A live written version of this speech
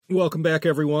Welcome back,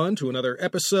 everyone, to another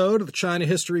episode of the China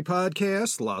History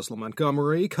Podcast. Laszlo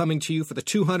Montgomery coming to you for the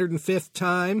 205th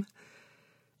time.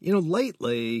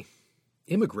 Lately,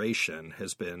 immigration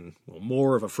has been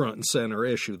more of a front and center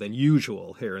issue than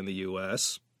usual here in the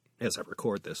U.S., as I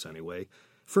record this anyway.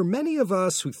 For many of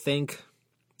us who think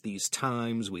these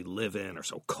times we live in are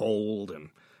so cold and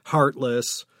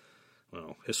heartless,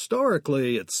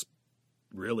 historically, it's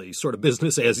really sort of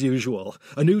business as usual.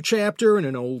 A new chapter in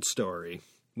an old story.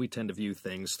 We tend to view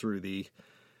things through the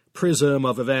prism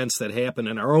of events that happen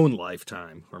in our own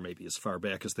lifetime, or maybe as far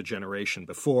back as the generation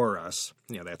before us.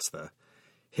 That's the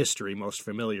history most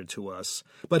familiar to us.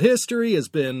 But history has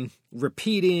been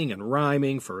repeating and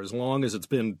rhyming for as long as it's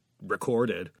been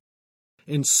recorded.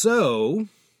 And so,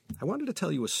 I wanted to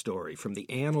tell you a story from the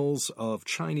annals of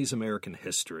Chinese-American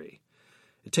history.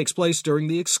 It takes place during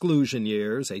the Exclusion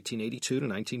years, 1882 to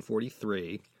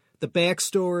 1943. The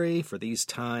backstory for these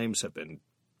times have been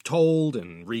told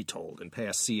and retold in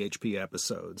past CHP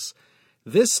episodes.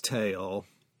 This tale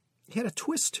had a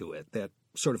twist to it that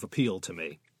sort of appealed to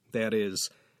me. That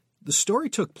is, the story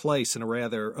took place in a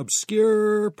rather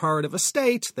obscure part of a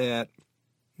state that,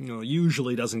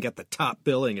 usually doesn't get the top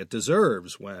billing it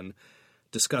deserves when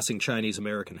discussing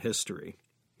Chinese-American history.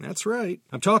 That's right.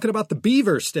 I'm talking about the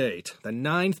Beaver State, the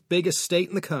 9th biggest state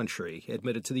in the country,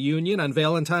 admitted to the Union on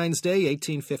Valentine's Day,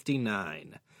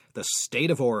 1859, the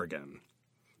state of Oregon.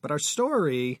 But our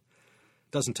story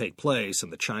doesn't take place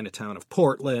in the Chinatown of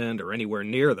Portland or anywhere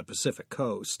near the Pacific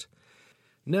coast.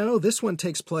 No, this one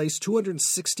takes place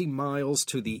 260 miles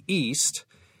to the east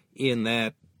in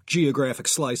that geographic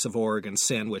slice of Oregon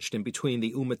sandwiched in between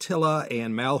the Umatilla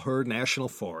and Malheur National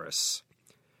Forests.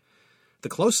 The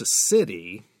closest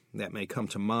city that may come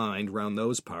to mind round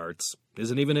those parts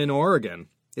isn't even in Oregon.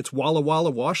 It's Walla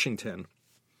Walla, Washington.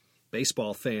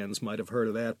 Baseball fans might have heard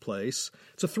of that place.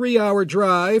 It's a 3-hour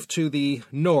drive to the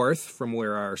north from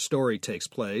where our story takes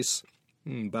place,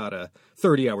 about a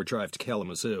 30-hour drive to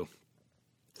Kalamazoo.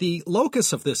 The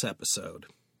locus of this episode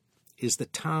is the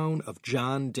town of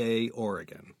John Day,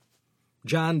 Oregon.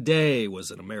 John Day was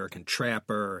an American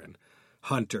trapper and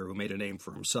hunter who made a name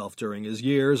for himself during his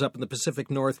years up in the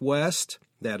Pacific Northwest,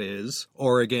 that is,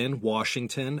 Oregon,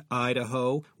 Washington,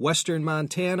 Idaho, western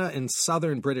Montana, and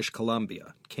southern British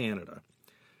Columbia, Canada.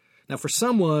 Now, for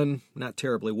someone not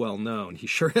terribly well known, he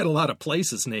sure had a lot of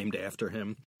places named after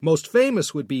him. Most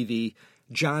famous would be the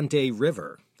John Day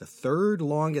River, the third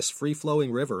longest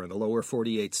free-flowing river in the lower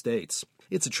 48 states.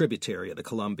 It's a tributary of the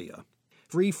Columbia.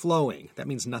 Free-flowing, that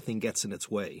means nothing gets in its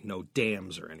way, no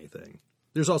dams or anything.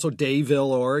 There's also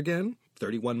Dayville, Oregon,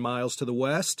 31 miles to the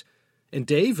west, and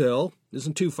Dayville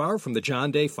isn't too far from the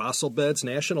John Day Fossil Beds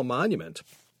National Monument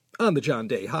on the John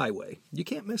Day Highway. You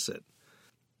can't miss it.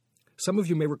 Some of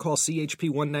you may recall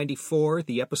CHP-194,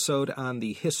 the episode on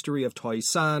the history of Toi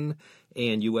Son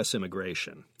and U.S.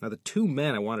 immigration. Now, the two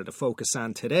men I wanted to focus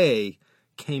on today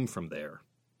came from there.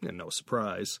 And no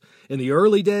surprise. In the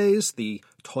early days, the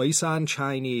Toi Son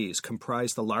Chinese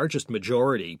comprised the largest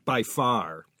majority, by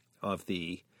far, of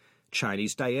the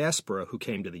Chinese diaspora who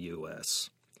came to the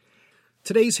U.S.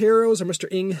 Today's heroes are Mr.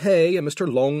 Ing He and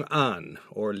Mr. Long An,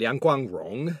 or Liang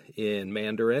Guangrong in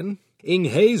Mandarin. Ing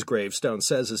He's gravestone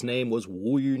says his name was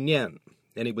Wu Yunian,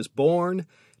 and he was born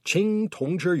Qing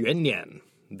Tongzhi Yuannian,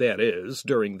 that is,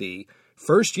 during the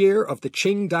first year of the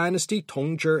Qing dynasty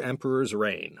Tongzhi Emperor's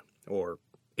reign, or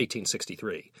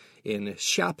 1863, in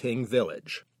Xiaping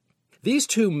village. These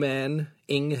two men,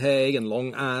 Ing He and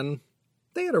Long An,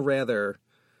 they had a rather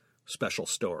special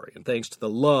story, and thanks to the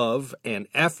love and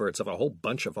efforts of a whole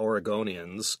bunch of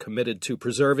Oregonians committed to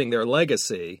preserving their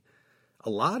legacy, a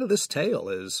lot of this tale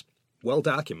is well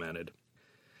documented.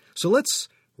 So let's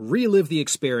relive the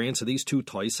experience of these two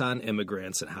Toi Son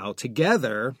immigrants and how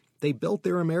together they built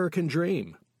their American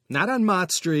dream. Not on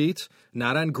Mott Street,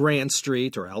 not on Grant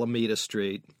Street or Alameda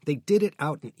Street. They did it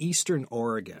out in eastern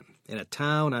Oregon, in a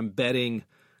town I'm betting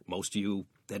most of you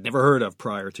had never heard of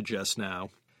prior to just now.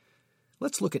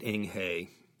 Let's look at Ing He.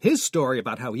 His story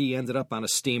about how he ended up on a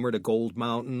steamer to Gold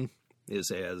Mountain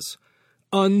is as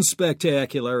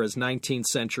unspectacular as 19th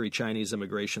century Chinese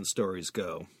immigration stories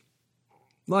go.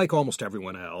 Like almost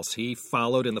everyone else, he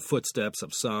followed in the footsteps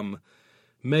of some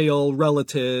male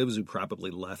relatives who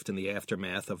probably left in the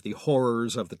aftermath of the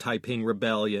horrors of the Taiping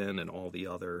Rebellion and all the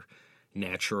other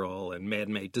natural and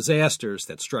man-made disasters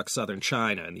that struck southern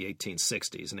China in the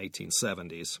 1860s and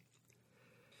 1870s.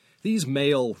 These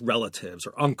male relatives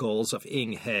or uncles of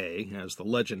Ing He, as the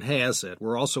legend has it,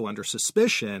 were also under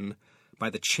suspicion by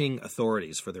the Qing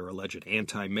authorities for their alleged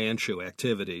anti-Manchu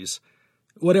activities.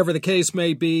 Whatever the case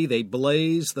may be, they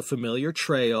blazed the familiar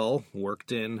trail,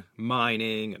 worked in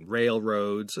mining and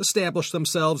railroads, established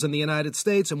themselves in the United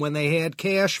States, and when they had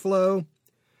cash flow,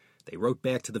 they wrote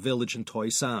back to the village in Toi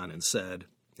Son and said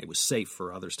it was safe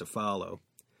for others to follow.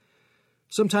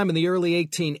 Sometime in the early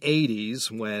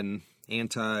 1880s, when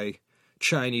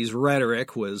anti-Chinese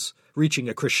rhetoric was reaching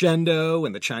a crescendo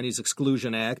and the Chinese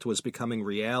Exclusion Act was becoming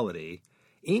reality,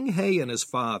 Ing He and his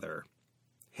father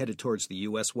headed towards the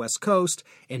U.S. West Coast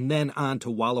and then on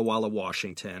to Walla Walla,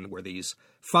 Washington, where these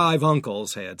 5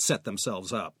 uncles had set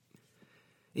themselves up.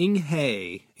 Ing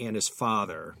He and his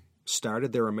father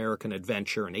started their American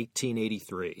adventure in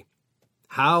 1883.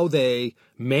 How they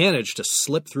managed to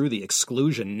slip through the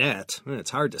exclusion net,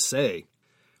 it's hard to say.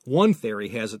 One theory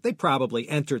has it they probably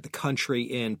entered the country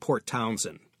in Port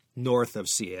Townsend, north of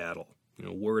Seattle.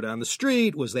 Word on the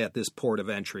street was that this port of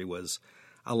entry was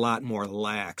a lot more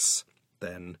lax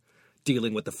than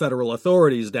dealing with the federal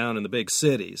authorities down in the big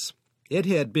cities. It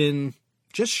had been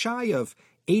just shy of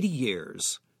 80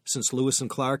 years since Lewis and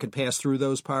Clark had passed through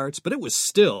those parts, but it was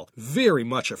still very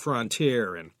much a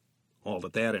frontier and all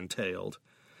that entailed.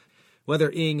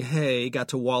 Whether Ing He got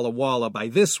to Walla Walla by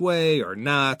this way or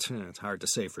not, it's hard to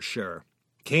say for sure.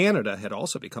 Canada had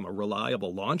also become a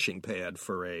reliable launching pad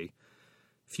for a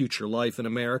future life in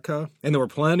America, and there were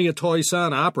plenty of Toi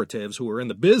Son operatives who were in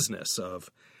the business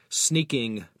of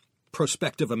sneaking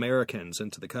prospective Americans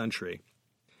into the country.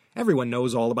 Everyone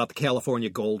knows all about the California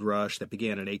gold rush that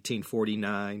began in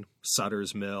 1849,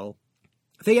 Sutter's Mill.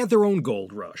 They had their own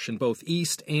gold rush in both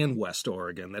East and West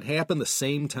Oregon that happened the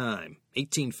same time,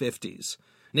 1850s.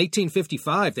 In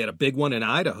 1855, they had a big one in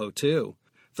Idaho, too.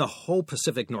 The whole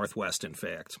Pacific Northwest, in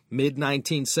fact.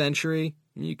 Mid-19th century,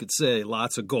 you could say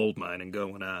lots of gold mining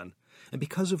going on. And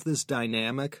because of this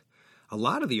dynamic, a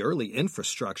lot of the early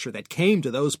infrastructure that came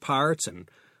to those parts and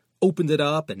opened it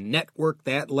up and networked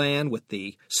that land with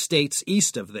the states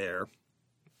east of there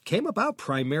came about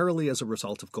primarily as a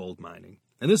result of gold mining.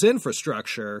 And this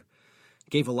infrastructure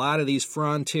gave a lot of these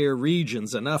frontier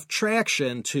regions enough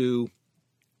traction to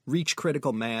reach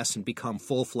critical mass and become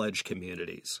full-fledged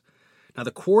communities. Now,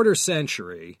 the quarter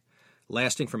century,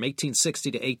 lasting from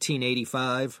 1860 to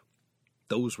 1885,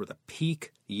 those were the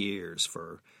peak years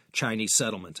for Chinese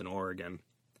settlement in Oregon.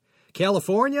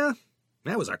 California,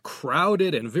 that was a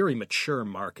crowded and very mature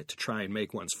market to try and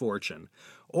make one's fortune.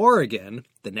 Oregon,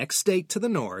 the next state to the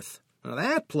north, now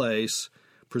that place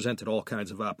presented all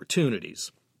kinds of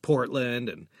opportunities. Portland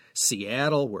and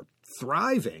Seattle were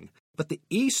thriving, but the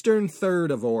eastern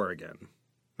third of Oregon,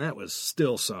 that was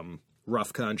still some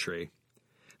rough country.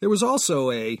 There was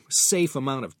also a safe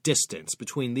amount of distance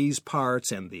between these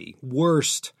parts and the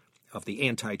worst of the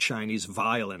anti-Chinese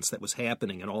violence that was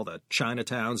happening in all the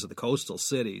Chinatowns of the coastal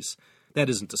cities. That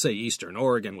isn't to say Eastern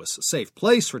Oregon was a safe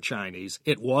place for Chinese.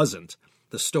 It wasn't.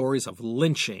 The stories of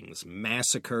lynchings,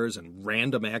 massacres, and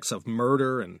random acts of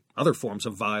murder and other forms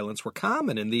of violence were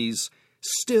common in these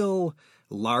still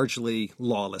largely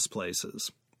lawless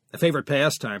places. A favorite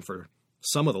pastime for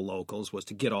some of the locals was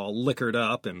to get all liquored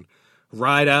up and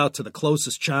ride out to the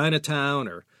closest Chinatown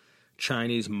or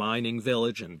Chinese mining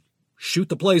village and shoot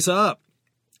the place up.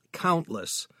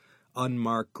 Countless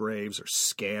unmarked graves are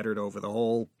scattered over the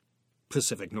whole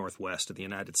Pacific Northwest of the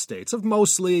United States of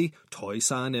mostly Toi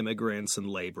Son immigrants and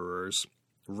laborers.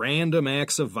 Random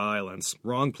acts of violence,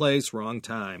 wrong place, wrong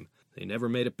time. They never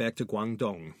made it back to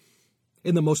Guangdong.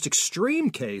 In the most extreme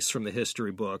case from the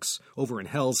history books, over in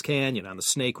Hell's Canyon on the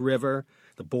Snake River,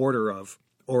 the border of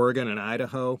Oregon and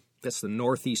Idaho, that's the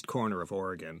northeast corner of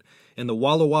Oregon. In the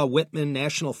Wallowa-Whitman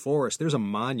National Forest, there's a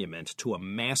monument to a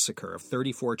massacre of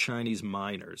 34 Chinese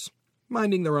miners,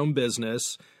 minding their own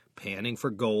business, panning for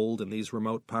gold in these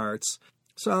remote parts.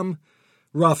 Some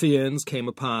ruffians came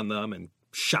upon them and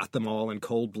shot them all in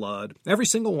cold blood, every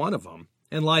single one of them.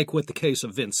 And like with the case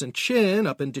of Vincent Chin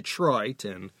up in Detroit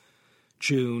in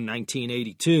June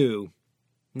 1982,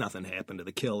 nothing happened to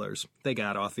the killers. They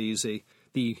got off easy.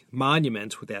 The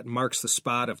monument that marks the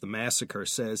spot of the massacre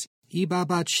says,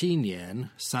 1887年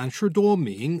30多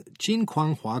名金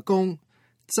矿华工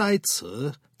在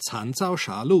此惨遭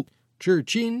杀戮，至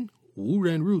今无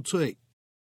人入罪.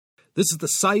 This is the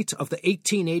site of the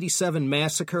 1887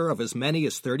 massacre of as many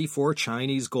as 34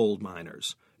 Chinese gold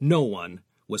miners. No one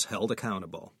was held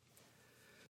accountable.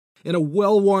 In a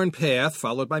well-worn path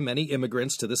followed by many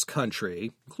immigrants to this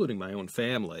country, including my own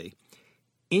family,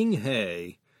 Ing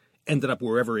He ended up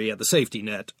wherever he had the safety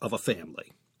net of a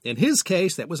family. In his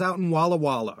case, that was out in Walla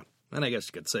Walla. And I guess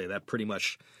you could say that pretty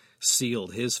much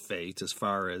sealed his fate as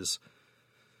far as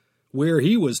where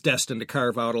he was destined to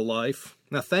carve out a life.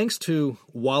 Now, thanks to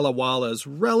Walla Walla's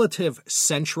relative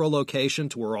central location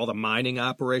to where all the mining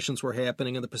operations were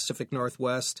happening in the Pacific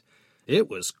Northwest, it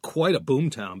was quite a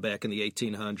boomtown back in the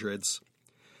 1800s.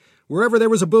 Wherever there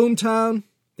was a boomtown,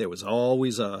 there was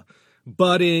always a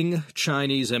budding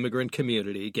Chinese immigrant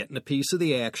community getting a piece of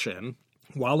the action.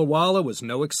 Walla Walla was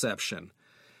no exception.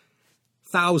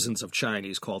 Thousands of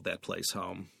Chinese called that place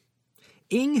home.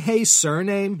 Ing Hei's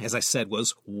surname, as I said,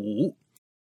 was Wu.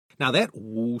 Now that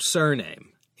Wu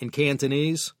surname in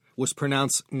Cantonese was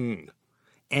pronounced Ng,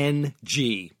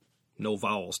 N-G. No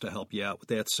vowels to help you out with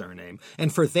that surname.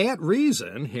 And for that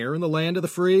reason, here in the land of the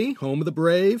free, home of the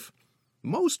brave,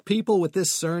 most people with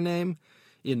this surname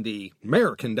in the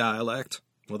American dialect,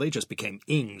 well, they just became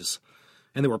Ings.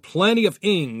 And there were plenty of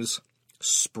Ings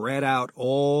spread out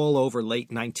all over late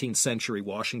 19th century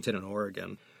Washington and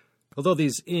Oregon. Although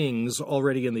these Ings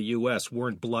already in the U.S.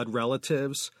 weren't blood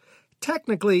relatives,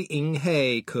 technically Ing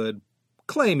Hei could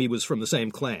claim he was from the same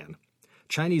clan.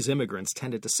 Chinese immigrants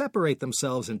tended to separate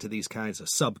themselves into these kinds of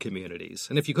sub-communities,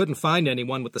 and if you couldn't find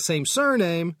anyone with the same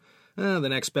surname, the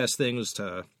next best thing was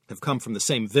to have come from the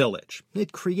same village.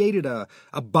 It created a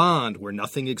bond where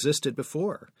nothing existed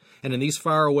before. And in these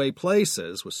faraway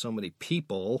places, with so many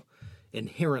people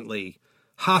inherently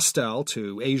hostile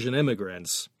to Asian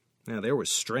immigrants, there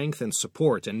was strength and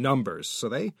support in numbers, so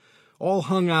they all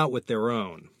hung out with their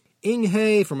own. Ing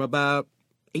Hei, from about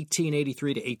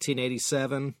 1883 to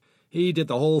 1887, he did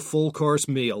the whole full-course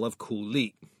meal of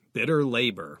coolie, bitter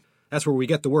labor. That's where we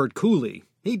get the word coolie.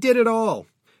 He did it all.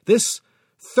 This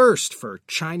thirst for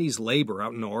Chinese labor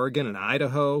out in Oregon and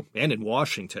Idaho and in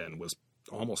Washington was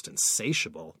almost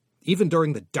insatiable. Even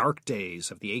during the dark days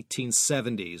of the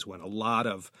 1870s, when a lot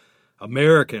of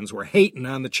Americans were hating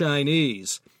on the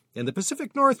Chinese, in the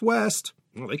Pacific Northwest,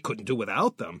 well, they couldn't do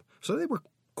without them, so they were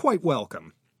quite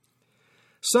welcome.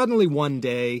 Suddenly one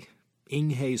day,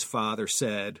 Ing Hei's father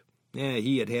said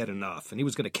he had had enough, and he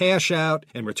was going to cash out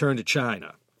and return to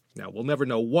China. Now, we'll never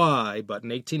know why, but in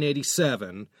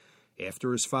 1887,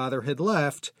 after his father had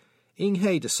left, Ing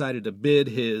Hei decided to bid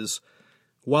his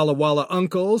Walla Walla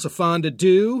uncles a fond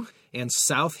adieu, and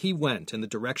south he went in the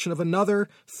direction of another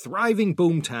thriving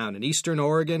boomtown in eastern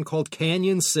Oregon called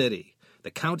Canyon City,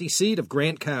 the county seat of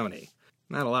Grant County.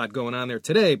 Not a lot going on there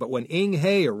today, but when Ing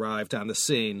Hei arrived on the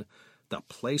scene, the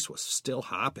place was still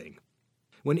hopping.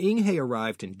 When Ing Hei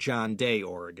arrived in John Day,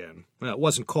 Oregon, it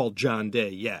wasn't called John Day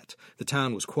yet. The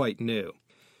town was quite new.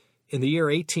 In the year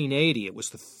 1880, it was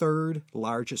the third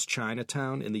largest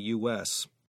Chinatown in the U.S.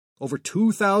 Over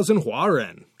 2,000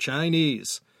 Huaren,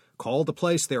 Chinese, called the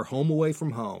place their home away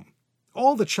from home.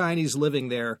 All the Chinese living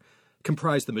there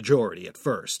comprised the majority at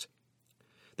first.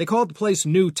 They called the place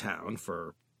Newtown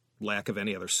for lack of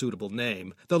any other suitable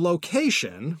name. The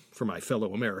location, for my fellow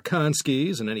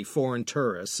Amerikanskis and any foreign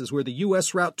tourists, is where the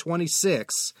U.S. Route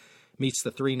 26 meets the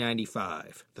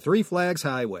 395, the Three Flags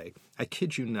Highway. I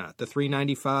kid you not, the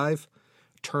 395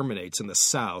 terminates in the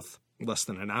south, less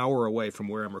than an hour away from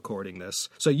where I'm recording this.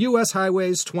 So U.S.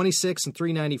 Highways 26 and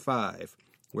 395,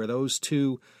 where those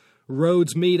two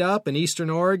roads meet up in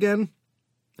eastern Oregon,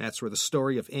 that's where the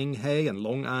story of Ing Hei and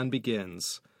Long An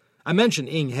begins. I mentioned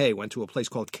Ing Hei went to a place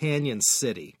called Canyon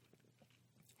City.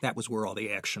 That was where all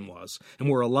the action was, and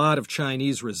where a lot of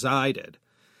Chinese resided.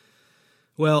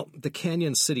 Well, the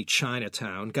Canyon City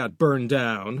Chinatown got burned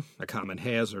down, a common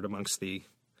hazard amongst the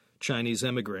Chinese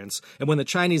immigrants, and when the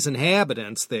Chinese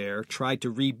inhabitants there tried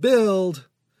to rebuild,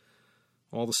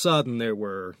 all of a sudden there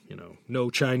were,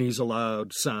 no Chinese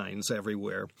allowed signs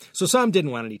everywhere. So some didn't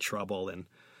want any trouble and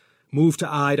moved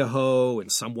to Idaho,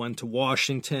 and some went to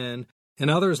Washington. And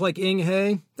others, like Ing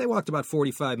Hei, they walked about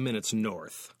 45 minutes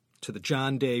north to the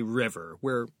John Day River,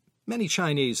 where many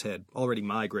Chinese had already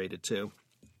migrated to.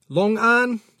 Long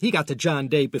An, he got to John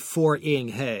Day before Ing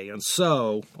Hei, and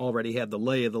so already had the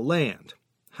lay of the land.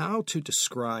 How to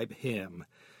describe him?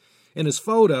 In his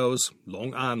photos,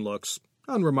 Long An looks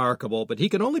unremarkable, but he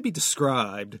can only be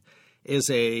described as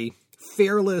a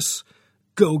fearless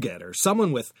go-getter,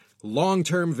 someone with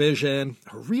long-term vision,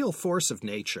 a real force of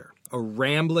nature, a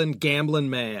rambling, gambling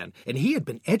man, and he had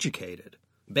been educated.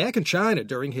 Back in China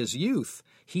during his youth,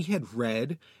 he had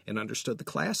read and understood the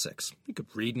classics. He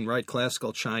could read and write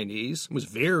classical Chinese, was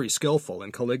very skillful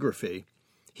in calligraphy.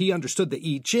 He understood the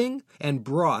I Ching and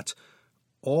brought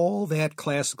all that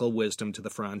classical wisdom to the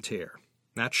frontier.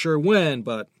 Not sure when,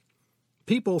 but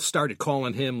people started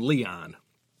calling him Leon.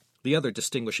 The other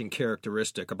distinguishing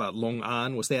characteristic about Long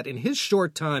An was that in his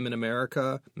short time in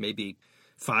America, maybe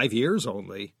 5 years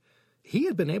only, he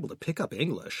had been able to pick up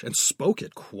English and spoke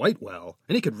it quite well,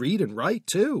 and he could read and write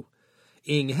too.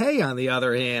 Ing Hei, on the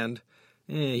other hand,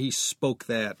 He spoke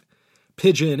that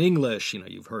pidgin English,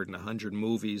 you've heard in 100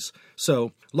 movies.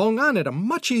 So Long An had a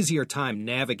much easier time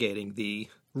navigating the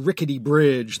rickety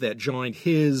bridge that joined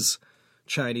his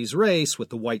Chinese race with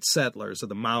the white settlers of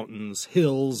the mountains,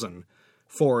 hills, and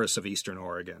forests of eastern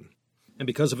Oregon. And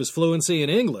because of his fluency in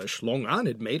English, Long An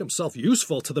had made himself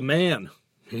useful to the man.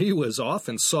 He was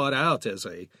often sought out as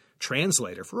a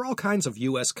translator for all kinds of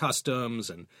U.S. customs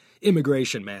and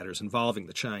immigration matters involving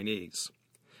the Chinese.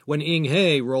 When Ing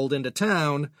He rolled into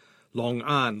town, Long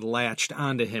An latched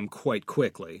onto him quite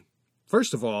quickly.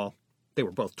 First of all, they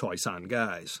were both Toi Son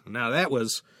guys. Now that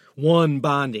was one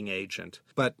bonding agent.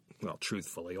 But, well,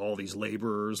 truthfully, all these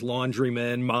laborers,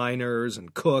 laundrymen, miners,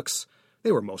 and cooks,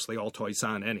 they were mostly all Toi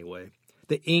Son anyway.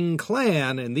 The Ing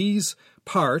clan in these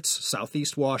parts,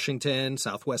 southeast Washington,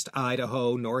 southwest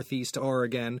Idaho, northeast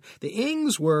Oregon, the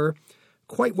Ings were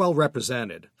quite well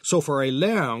represented. So for a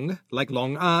Leung like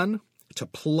Long An to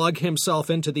plug himself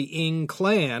into the Ing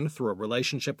clan through a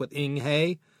relationship with Ing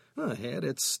He had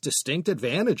its distinct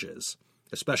advantages,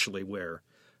 especially where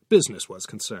business was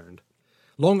concerned.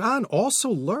 Long An also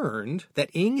learned that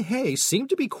Ing He seemed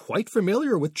to be quite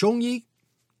familiar with Zhongyi,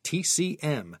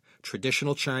 TCM,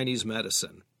 traditional Chinese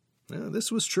medicine.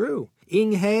 This was true.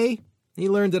 Ing He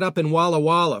learned it up in Walla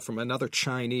Walla from another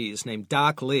Chinese named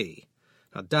Doc Li.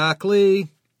 Now, Doc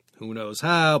Li, who knows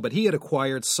how, but he had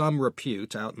acquired some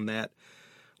repute out in that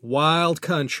wild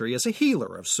country as a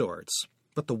healer of sorts.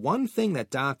 But the one thing that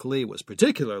Doc Li was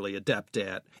particularly adept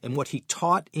at, and what he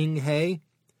taught Ing He,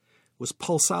 was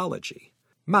pulsology.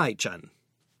 Maizhen.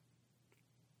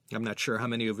 I'm not sure how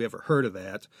many of you have ever heard of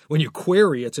that. When you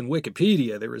query it in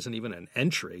Wikipedia, there isn't even an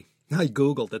entry. I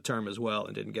Googled the term as well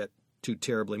and didn't get too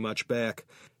terribly much back.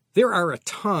 There are a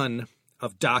ton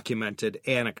of documented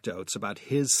anecdotes about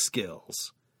his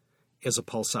skills as a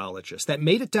pulsologist that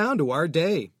made it down to our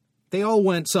day. They all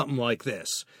went something like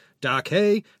this. Doc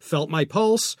He felt my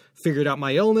pulse, figured out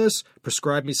my illness,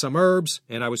 prescribed me some herbs,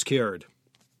 and I was cured.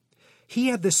 He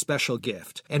had this special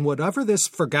gift, and whatever this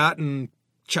forgotten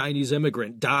Chinese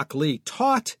immigrant Doc Li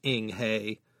taught Ing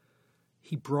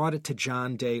he brought it to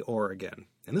John Day, Oregon.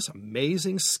 And this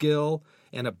amazing skill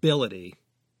and ability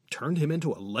turned him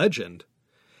into a legend.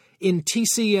 In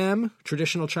TCM,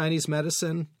 traditional Chinese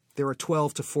medicine, there are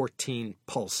 12 to 14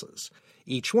 pulses.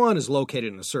 Each one is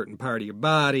located in a certain part of your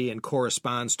body and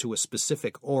corresponds to a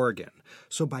specific organ.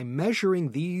 So by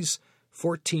measuring these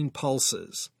 14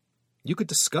 pulses, you could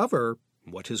discover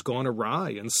what has gone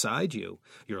awry inside you.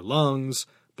 Your lungs,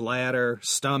 bladder,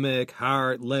 stomach,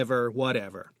 heart, liver,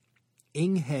 whatever.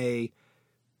 Ing He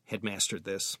had mastered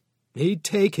this. He'd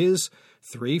take his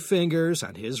 3 fingers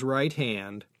on his right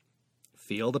hand,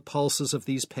 feel the pulses of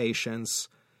these patients,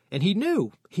 and he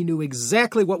knew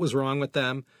exactly what was wrong with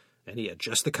them, and he had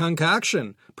just the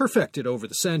concoction, perfected over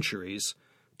the centuries,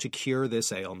 to cure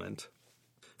this ailment.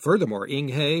 Furthermore, Ing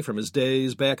He, from his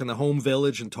days back in the home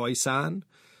village in Toi Son,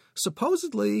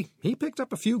 supposedly he picked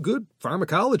up a few good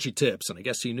pharmacology tips, and I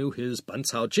guess he knew his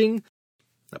pulsologist.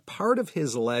 A part of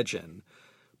his legend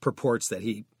purports that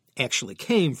he actually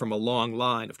came from a long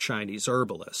line of Chinese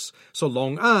herbalists. So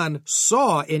Long An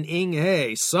saw in Ing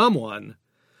He someone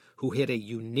who had a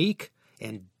unique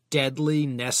and deadly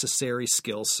necessary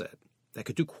skill set that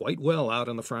could do quite well out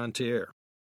on the frontier.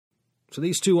 So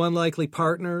these two unlikely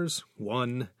partners,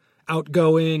 one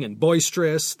outgoing and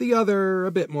boisterous, the other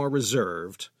a bit more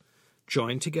reserved,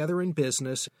 joined together in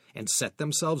business and set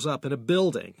themselves up in a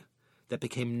building that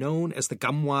became known as the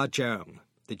Gamhuazhong,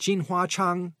 the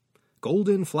Jinhuachang,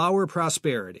 Golden Flower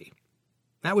Prosperity.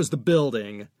 That was the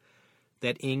building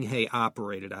that Ing He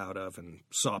operated out of and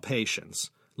saw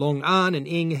patients. Long An and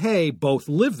Ing He both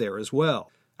lived there as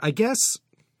well. I guess,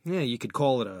 you could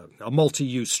call it a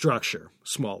multi-use structure,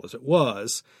 small as it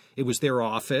was. It was their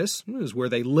office. It was where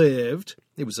they lived.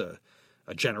 It was a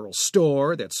general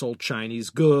store that sold Chinese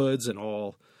goods and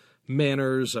all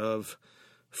manners of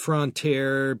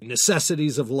frontier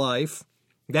necessities of life.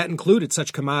 That included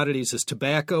such commodities as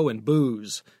tobacco and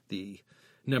booze, the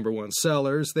number one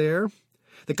sellers there.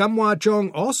 The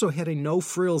Gamhuazhong also had a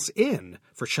no-frills inn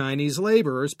for Chinese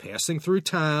laborers passing through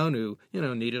town who,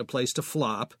 needed a place to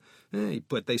flop.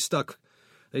 But they stuck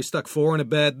 4 in a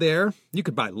bed there. You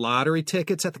could buy lottery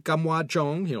tickets at the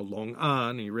Gamhuazhong. Long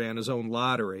An, he ran his own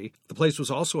lottery. The place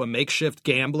was also a makeshift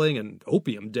gambling and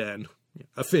opium den,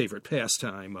 a favorite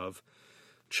pastime of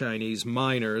Chinese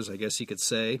miners, I guess you could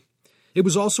say. It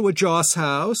was also a joss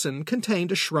house and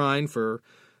contained a shrine for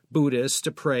Buddhists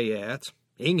to pray at.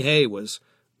 Ing He was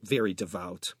very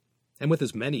devout. And with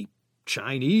as many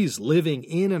Chinese living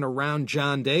in and around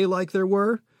John Day like there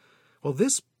were, well,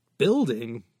 this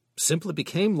building simply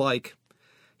became like,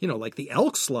 like the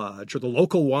Elks Lodge or the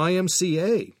local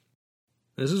YMCA.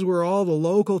 This is where all the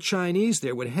local Chinese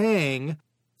there would hang,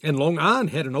 and Long An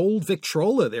had an old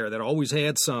Victrola there that always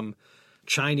had some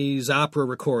Chinese opera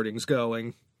recordings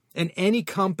going. And any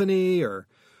company or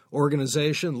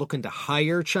organization looking to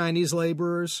hire Chinese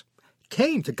laborers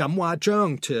came to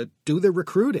Chung to do the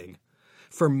recruiting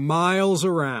for miles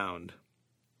around.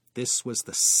 This was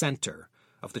the center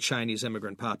of the Chinese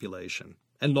immigrant population.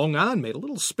 And Long An made a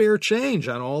little spare change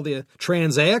on all the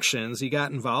transactions he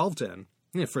got involved in.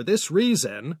 And for this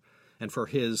reason, and for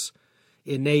his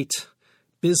innate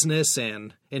business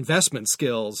and investment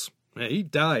skills, he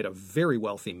died a very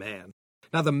wealthy man.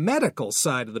 Now, the medical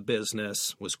side of the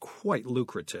business was quite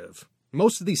lucrative.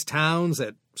 Most of these towns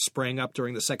that sprang up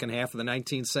during the second half of the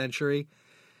 19th century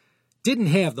didn't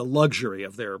have the luxury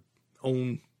of their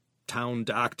own town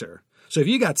doctor. So if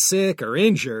you got sick or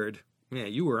injured,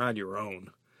 you were on your own.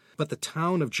 But the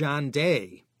town of John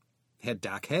Day had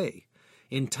Doc Hay.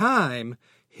 In time,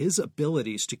 his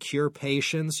abilities to cure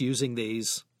patients using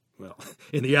these,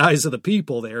 in the eyes of the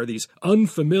people there, these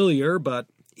unfamiliar but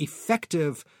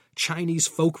effective Chinese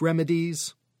folk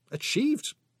remedies,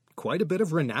 achieved quite a bit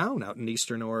of renown out in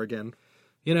Eastern Oregon.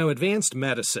 Advanced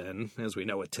medicine, as we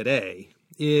know it today,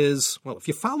 is, if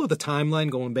you follow the timeline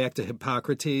going back to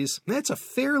Hippocrates, that's a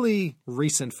fairly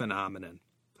recent phenomenon.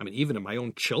 Even in my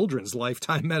own children's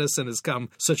lifetime, medicine has come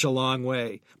such a long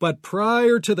way. But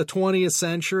prior to the 20th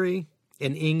century,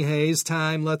 in Ing Hei's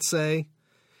time, let's say,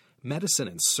 medicine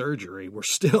and surgery were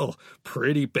still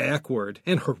pretty backward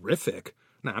and horrific.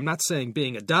 Now, I'm not saying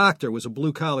being a doctor was a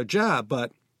blue-collar job,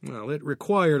 but, it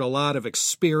required a lot of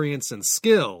experience and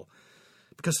skill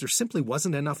because there simply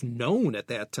wasn't enough known at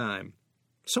that time.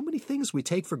 So many things we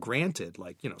take for granted,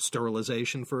 like,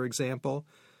 sterilization, for example.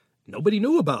 Nobody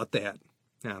knew about that,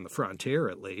 on the frontier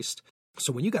at least.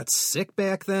 So when you got sick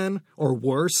back then, or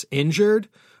worse, injured,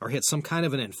 or had some kind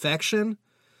of an infection,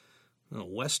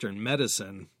 Western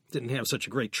medicine didn't have such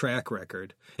a great track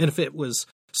record. And if it was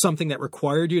something that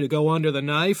required you to go under the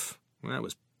knife, that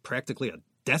was practically a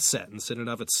death sentence in and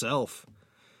of itself.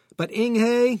 But Ing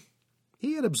Hei,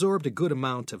 he had absorbed a good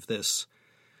amount of this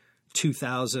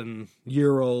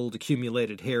 2,000-year-old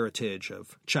accumulated heritage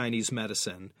of Chinese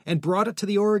medicine and brought it to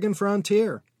the Oregon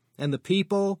frontier. And the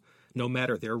people, no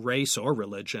matter their race or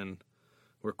religion,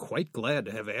 were quite glad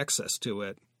to have access to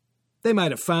it. They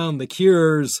might have found the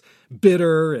cures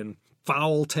bitter and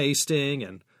foul-tasting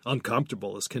and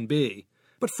uncomfortable as can be.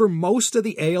 But for most of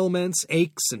the ailments,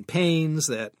 aches, and pains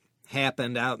that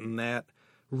happened out in that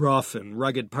rough and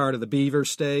rugged part of the Beaver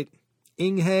State,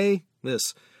 Ing Hei,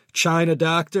 this China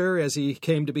doctor, as he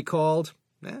came to be called,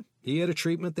 he had a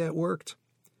treatment that worked.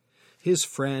 His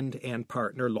friend and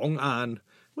partner, Long An,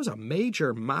 was a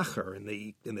major macher in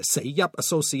the Seiyup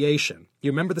Association.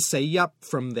 You remember the Seiyup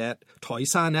from that Toi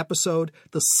Son episode?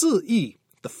 The Si,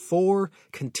 the 4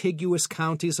 contiguous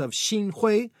counties of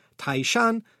Xinhui,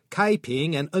 Taishan,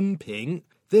 Kaiping, and Enping.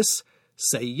 This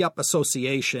Seiyup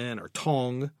Association, or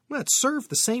Tong, it served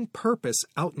the same purpose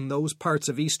out in those parts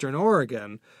of Eastern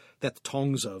Oregon that the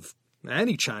Tongs of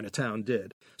any Chinatown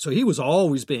did. So he was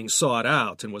always being sought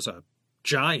out and was a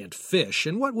giant fish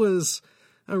in what was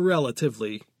a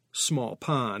relatively small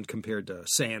pond compared to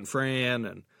San Fran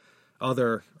and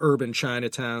other urban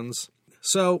Chinatowns.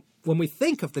 So when we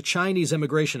think of the Chinese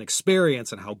immigration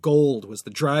experience and how gold was the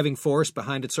driving force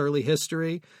behind its early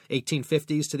history,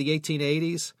 1850s to the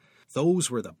 1880s,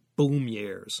 those were the boom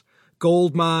years.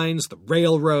 Gold mines, the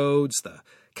railroads, the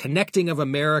connecting of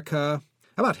America.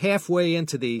 About halfway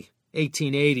into the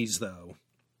 1880s, though,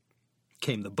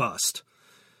 came the bust.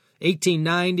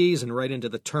 1890s and right into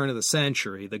the turn of the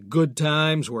century, the good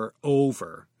times were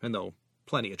over, and though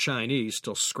plenty of Chinese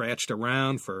still scratched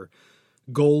around for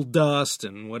gold dust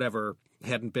and whatever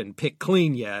hadn't been picked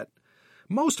clean yet,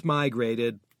 most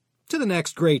migrated to the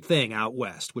next great thing out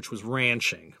west, which was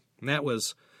ranching. And that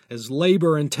was as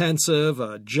labor-intensive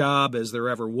a job as there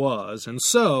ever was, and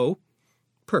so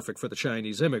perfect for the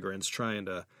Chinese immigrants trying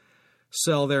to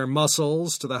sell their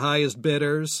muscles to the highest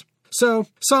bidders. So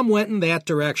some went in that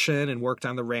direction and worked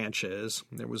on the ranches.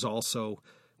 There was also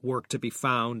work to be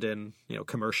found in,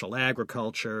 commercial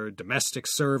agriculture, domestic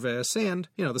service, and,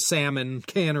 the salmon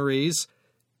canneries.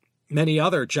 Many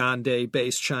other John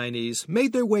Day-based Chinese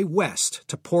made their way west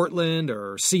to Portland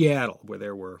or Seattle, where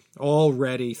there were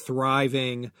already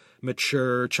thriving,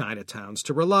 mature Chinatowns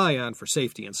to rely on for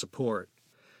safety and support.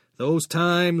 Those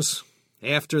times,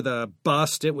 after the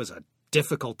bust, it was a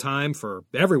difficult time for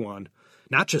everyone,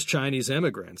 not just Chinese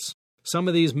immigrants. Some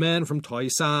of these men from Toi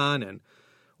Son and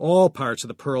all parts of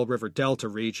the Pearl River Delta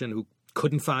region who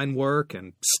couldn't find work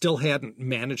and still hadn't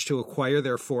managed to acquire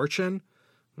their fortune,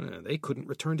 They couldn't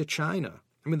return to China.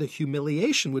 I mean, the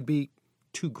humiliation would be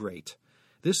too great.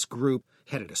 This group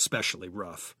had it especially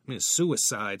rough. I mean,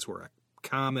 suicides were a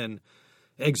common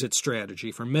exit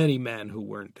strategy for many men who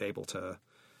weren't able to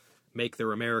make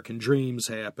their American dreams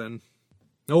happen.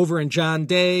 Over in John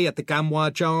Day at the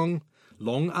Gamwajong,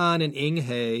 Long An and Ing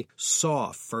He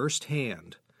saw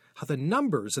firsthand how the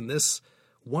numbers in this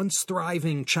once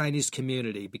thriving Chinese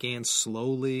community began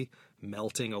slowly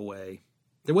melting away.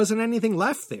 There wasn't anything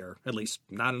left there, at least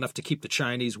not enough to keep the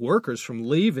Chinese workers from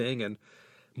leaving and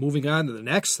moving on to the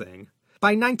next thing.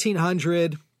 By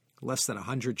 1900, less than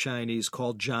 100 Chinese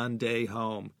called John Day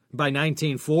home. By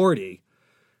 1940,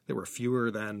 there were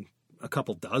fewer than a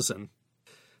couple dozen.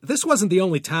 This wasn't the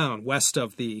only town west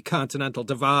of the Continental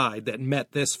Divide that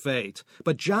met this fate,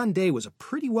 but John Day was a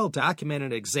pretty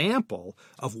well-documented example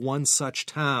of one such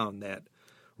town that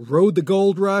rode the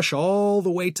gold rush all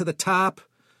the way to the top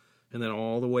and then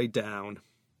all the way down.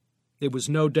 It was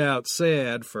no doubt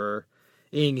sad for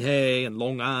Ing He and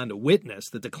Long An to witness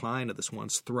the decline of this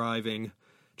once thriving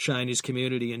Chinese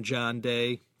community in John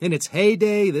Day. In its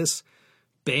heyday, this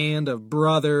band of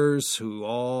brothers who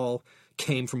all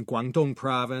came from Guangdong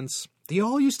province, they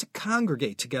all used to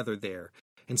congregate together there,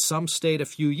 and some stayed a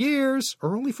few years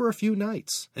or only for a few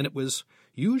nights, and it was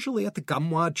usually at the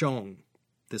Gamwajong,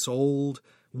 this old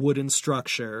wooden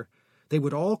structure. They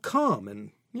would all come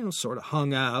and, sort of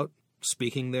hung out,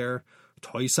 speaking their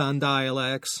Toi Son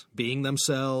dialects, being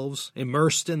themselves,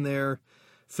 immersed in their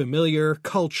familiar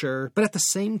culture, but at the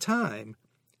same time,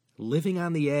 living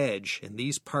on the edge in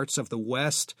these parts of the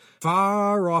West,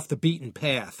 far off the beaten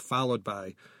path followed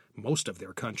by most of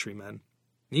their countrymen.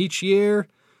 Each year,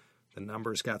 the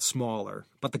numbers got smaller,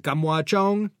 but the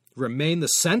Gamwajong remained the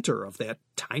center of that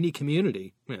tiny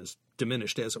community, as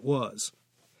diminished as it was.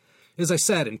 As I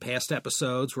said in past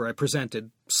episodes where I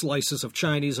presented slices of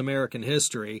Chinese American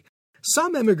history,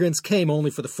 some immigrants came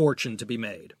only for the fortune to be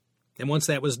made. And once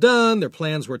that was done, their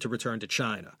plans were to return to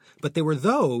China. But there were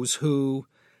those who,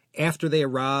 after they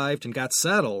arrived and got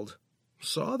settled,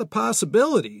 saw the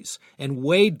possibilities and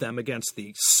weighed them against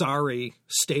the sorry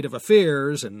state of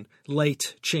affairs in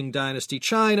late Qing dynasty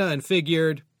China and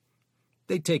figured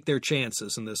they'd take their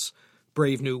chances in this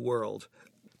brave new world.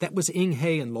 That was Ing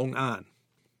He and Long An.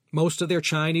 Most of their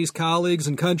Chinese colleagues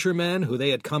and countrymen, who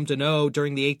they had come to know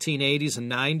during the 1880s and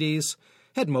 90s,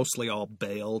 had mostly all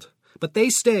bailed, but they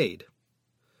stayed.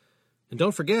 And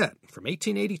don't forget, from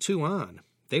 1882 on,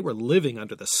 they were living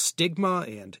under the stigma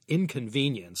and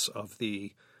inconvenience of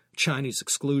the Chinese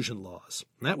exclusion laws.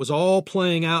 And that was all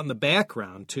playing out in the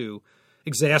background to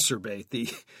exacerbate the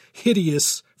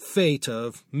hideous fate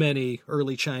of many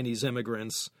early Chinese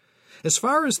immigrants. As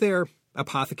far as their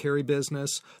apothecary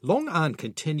business, Long An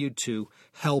continued to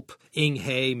help Ing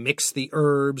He mix the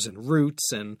herbs and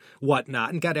roots and whatnot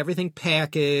and got everything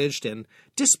packaged and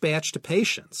dispatched to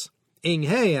patients. Ing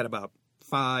He had about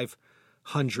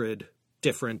 500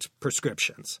 different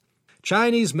prescriptions.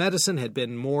 Chinese medicine had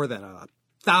been more than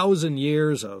 1,000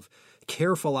 years of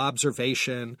careful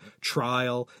observation,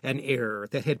 trial, and error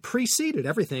that had preceded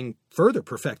everything further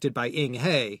perfected by Ing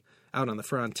He out on the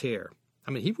frontier. I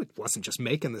mean, he wasn't just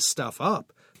making this stuff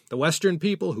up. The Western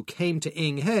people who came to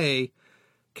Ing He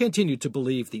continued to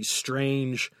believe these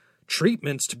strange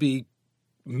treatments to be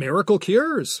miracle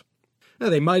cures. Now,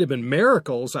 they might have been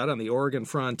miracles out on the Oregon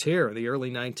frontier in the early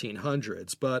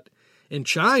 1900s, but in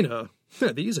China,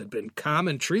 these had been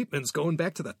common treatments going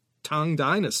back to the Tang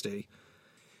Dynasty.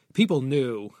 People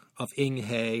knew of Ing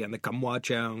He and the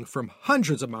Gamwajong from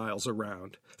hundreds of miles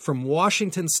around. From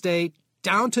Washington State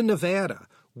down to Nevada,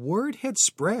 word had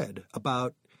spread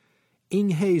about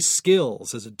Ing He's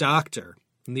skills as a doctor,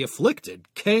 and the afflicted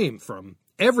came from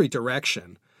every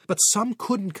direction, but some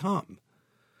couldn't come.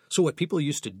 So what people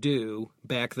used to do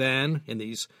back then, in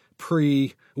these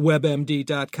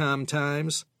pre-WebMD.com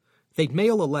times, they'd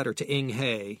mail a letter to Ing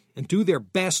He and do their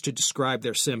best to describe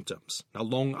their symptoms. Now,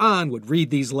 Long An would read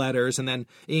these letters, and then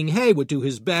Ing He would do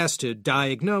his best to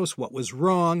diagnose what was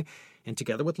wrong, and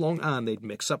together with Long An, they'd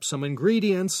mix up some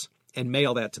ingredients and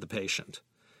mail that to the patient.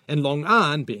 And Long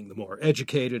An, being the more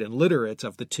educated and literate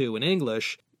of the two in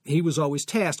English, he was always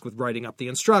tasked with writing up the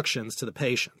instructions to the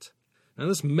patient. Now,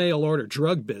 this mail-order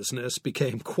drug business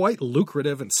became quite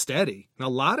lucrative and steady. And a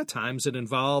lot of times it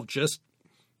involved just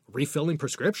refilling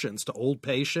prescriptions to old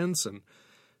patients and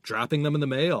dropping them in the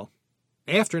mail.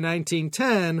 After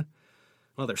 1910,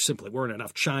 well, there simply weren't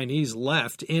enough Chinese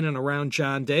left in and around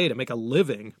John Day to make a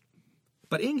living.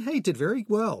 But Ing He did very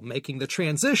well, making the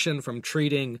transition from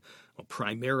treating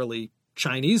primarily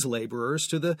Chinese laborers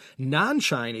to the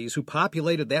non-Chinese who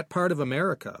populated that part of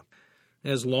America.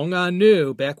 As Long An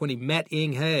knew back when he met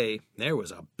Ing He, there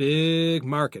was a big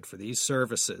market for these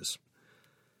services.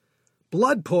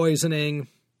 Blood poisoning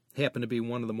happened to be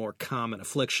one of the more common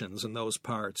afflictions in those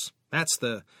parts. That's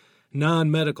the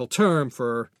non-medical term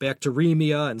for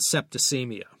bacteremia and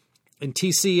septicemia. And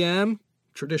TCM,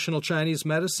 traditional Chinese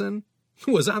medicine,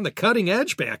 was on the cutting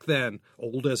edge back then,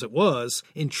 old as it was,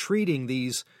 in treating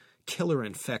these killer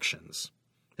infections.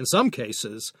 In some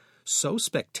cases, so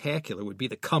spectacular would be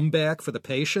the comeback for the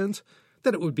patient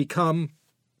that it would become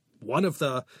one of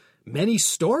the many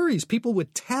stories people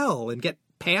would tell and get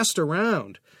passed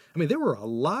around. I mean, there were a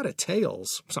lot of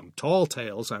tales, some tall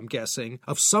tales, I'm guessing,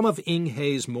 of some of Ing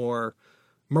He's more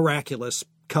miraculous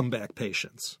comeback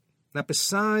patients. Now,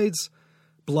 besides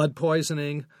blood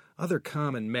poisoning, other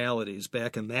common maladies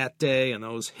back in that day in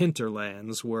those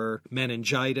hinterlands were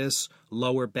meningitis,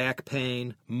 lower back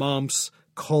pain, mumps,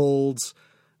 colds,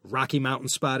 Rocky Mountain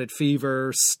spotted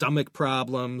fever, stomach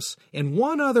problems, and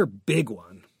one other big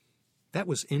one. That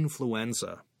was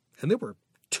influenza. And there were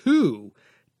 2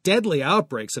 deadly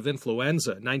outbreaks of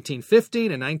influenza,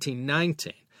 1915 and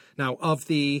 1919. Now, of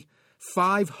the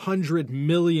 500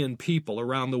 million people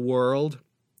around the world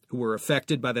who were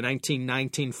affected by the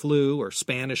 1919 flu or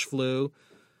Spanish flu,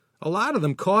 a lot of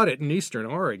them caught it in eastern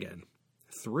Oregon.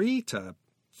 3 to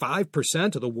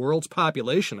 5% of the world's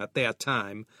population at that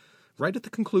time, right at the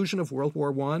conclusion of World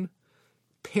War I,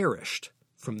 perished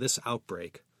from this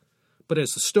outbreak. But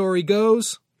as the story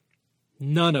goes,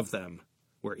 none of them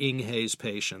were Ing He's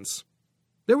patients.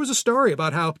 There was a story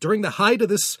about how during the height of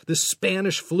this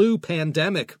Spanish flu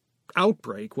pandemic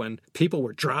outbreak, when people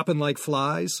were dropping like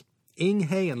flies, Ing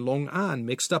He and Long An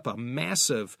mixed up a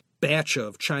massive batch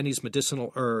of Chinese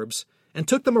medicinal herbs and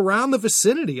took them around the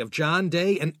vicinity of John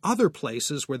Day and other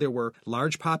places where there were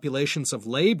large populations of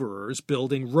laborers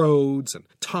building roads and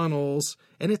tunnels.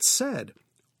 And it said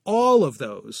all of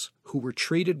those who were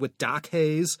treated with Doc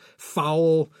Hay's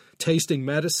foul-tasting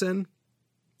medicine,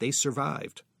 they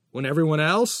survived, when everyone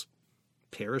else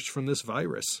perished from this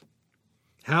virus.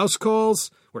 House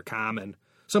calls were common.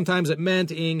 Sometimes it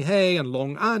meant Ing He and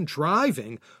Long An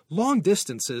driving long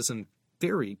distances in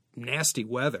very nasty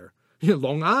weather.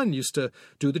 Long An used to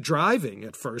do the driving,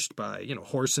 at first by,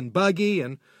 horse and buggy,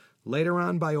 and later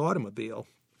on by automobile.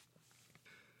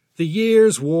 The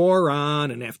years wore on,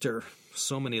 and after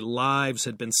so many lives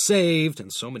had been saved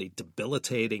and so many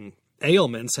debilitating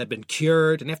ailments had been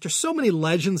cured, and after so many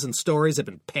legends and stories had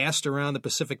been passed around the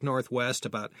Pacific Northwest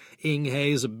about Ing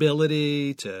He's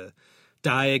ability to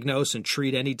diagnose and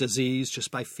treat any disease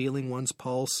just by feeling one's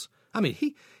pulse, I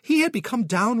mean, he had become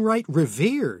downright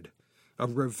revered. A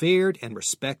revered and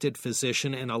respected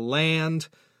physician in a land,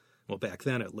 well, back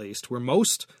then at least, where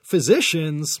most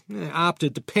physicians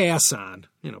opted to pass on,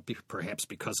 perhaps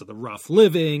because of the rough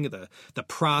living, the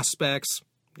prospects,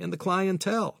 and the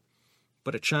clientele.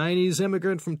 But a Chinese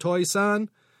immigrant from Toi Son,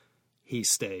 he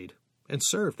stayed and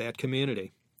served that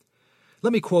community.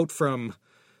 Let me quote from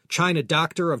China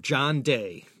Doctor of John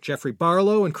Day, Jeffrey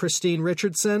Barlow and Christine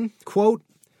Richardson, quote,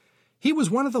 "He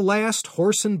was one of the last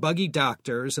horse and buggy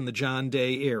doctors in the John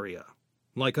Day area.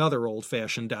 Like other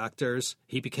old-fashioned doctors,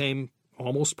 he became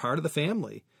almost part of the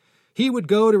family. He would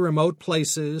go to remote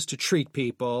places to treat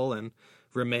people and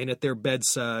remain at their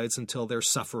bedsides until their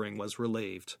suffering was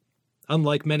relieved.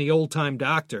 Unlike many old-time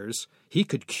doctors, he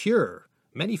could cure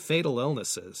many fatal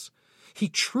illnesses. He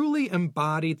truly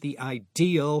embodied the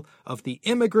ideal of the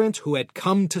immigrant who had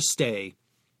come to stay.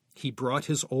 He brought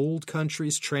his old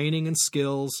country's training and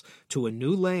skills to a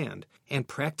new land and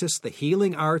practiced the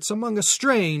healing arts among a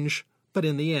strange, but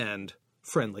in the end,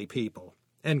 friendly people."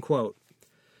 End quote.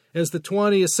 As the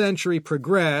 20th century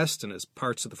progressed and as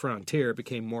parts of the frontier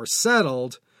became more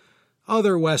settled,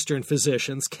 other Western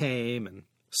physicians came and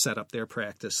set up their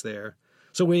practice there.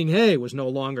 So Ing He was no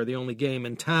longer the only game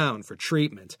in town for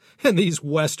treatment, and these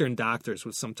Western doctors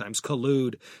would sometimes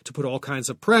collude to put all kinds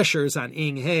of pressures on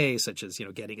Ing He, such as,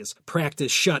 getting his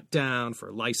practice shut down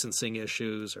for licensing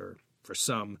issues or for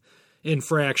some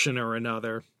infraction or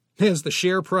another. As the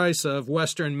share price of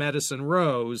Western medicine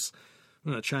rose,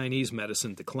 Chinese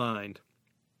medicine declined.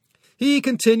 He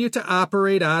continued to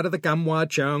operate out of the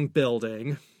Gamhuazhong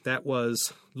building. That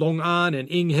was Long An and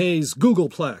Ing He's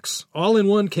Googleplex, all in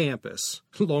one campus.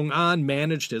 Long An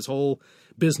managed his whole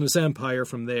business empire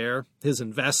from there, his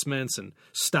investments and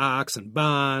stocks and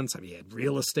bonds. He had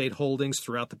real estate holdings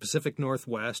throughout the Pacific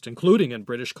Northwest, including in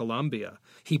British Columbia.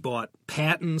 He bought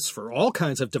patents for all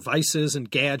kinds of devices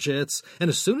and gadgets, and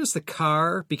as soon as the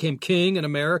car became king in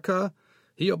America,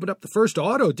 he opened up the first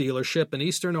auto dealership in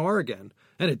eastern Oregon,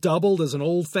 and it doubled as an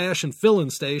old-fashioned filling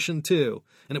station, too,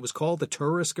 and it was called the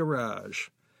Tourist Garage.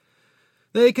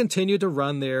 They continued to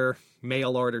run their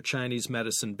mail-order Chinese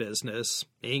medicine business.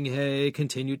 Ing He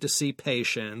continued to see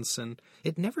patients, and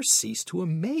it never ceased to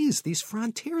amaze these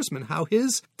frontiersmen how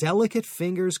his delicate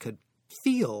fingers could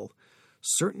feel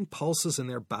certain pulses in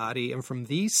their body, and from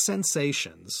these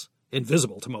sensations,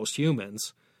 invisible to most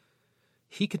humans,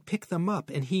 he could pick them up,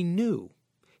 and he knew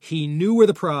where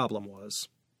the problem was.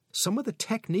 Some of the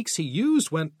techniques he used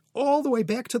went all the way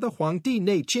back to the Huangdi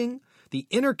Neijing, the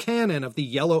inner canon of the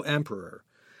Yellow Emperor.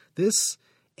 This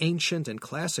ancient and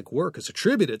classic work is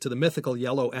attributed to the mythical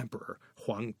Yellow Emperor,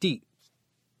 Huangdi.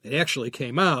 It actually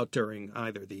came out during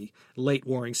either the late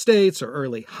Warring States or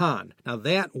early Han. Now,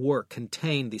 that work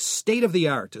contained the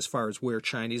state-of-the-art as far as where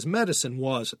Chinese medicine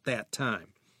was at that time.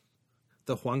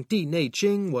 The Huangdi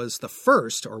Neijing was the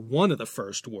first, or one of the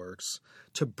first works,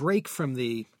 to break from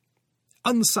the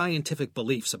unscientific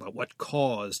beliefs about what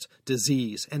caused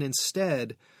disease, and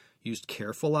instead used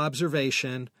careful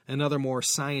observation and other more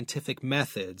scientific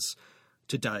methods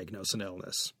to diagnose an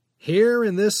illness. Here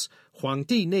in this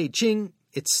Huangdi Neijing,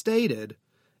 it stated,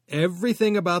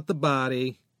 everything about the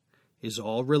body is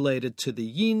all related to the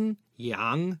yin,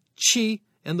 yang, qi,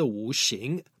 and the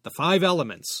wuxing, the 5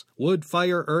 elements: wood,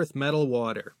 fire, earth, metal,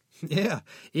 water. Yeah,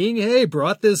 Ing He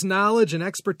brought this knowledge and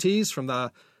expertise from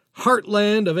the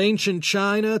heartland of ancient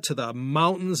China to the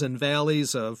mountains and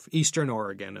valleys of eastern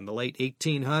Oregon in the late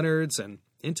 1800s and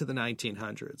into the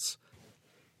 1900s.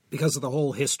 Because of the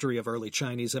whole history of early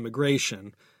Chinese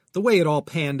immigration, the way it all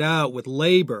panned out with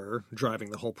labor driving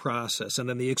the whole process, and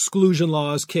then the exclusion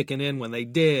laws kicking in when they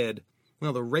did,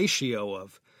 well, the ratio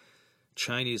of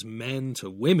Chinese men to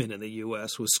women in the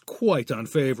U.S. was quite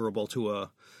unfavorable to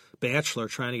a bachelor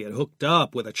trying to get hooked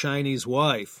up with a Chinese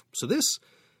wife. So this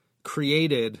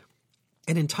created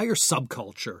an entire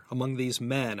subculture among these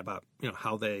men about,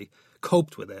 how they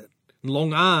coped with it.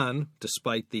 Long An,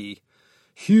 despite the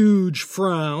huge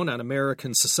frown on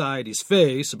American society's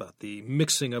face about the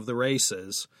mixing of the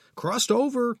races, crossed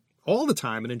over all the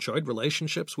time and enjoyed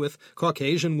relationships with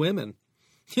Caucasian women.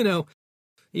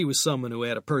 He was someone who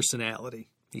had a personality.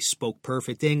 He spoke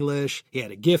perfect English. He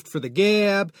had a gift for the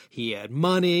gab. He had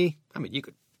money. You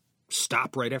could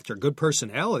stop right after a good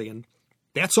personality, and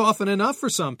that's often enough for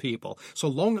some people. So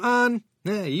Long An,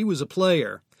 he was a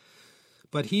player.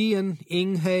 But he and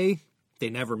Ing He, they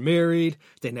never married.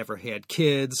 They never had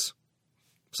kids.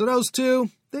 So those two,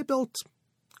 they built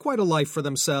quite a life for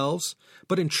themselves.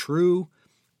 But in true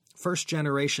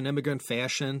first-generation immigrant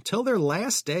fashion, till their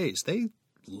last days, they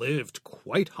lived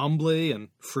quite humbly and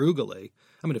frugally.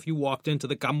 If you walked into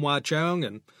the Chung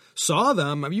and saw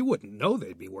them, you wouldn't know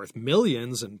they'd be worth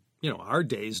millions and, our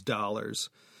day's dollars.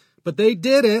 But they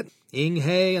did it. Ing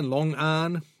He and Long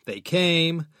An, they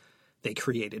came, they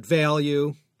created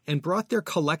value, and brought their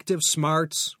collective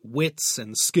smarts, wits,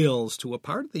 and skills to a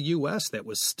part of the U.S. that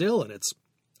was still in its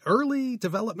early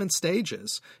development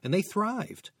stages, and they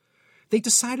thrived. They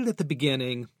decided at the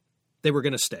beginning they were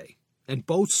going to stay, and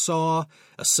both saw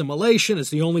assimilation as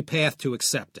the only path to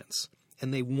acceptance,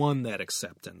 and they won that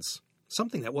acceptance,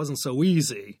 something that wasn't so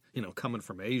easy, coming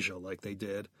from Asia like they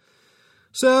did.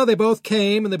 So they both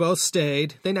came and they both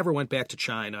stayed. They never went back to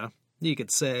China. You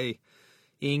could say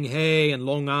Ing He and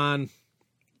Long An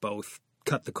both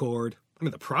cut the cord.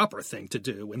 The proper thing to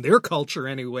do, in their culture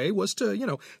anyway, was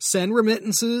to, send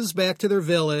remittances back to their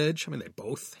village. They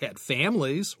both had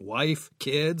families, wife,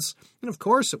 kids. And of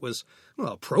course it was,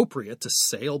 appropriate to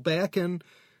sail back and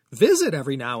visit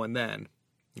every now and then.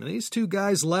 And these two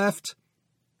guys left,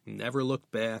 never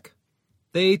looked back.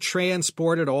 They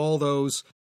transported all those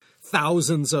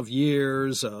thousands of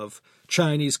years of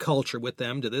Chinese culture with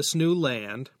them to this new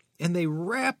land, and they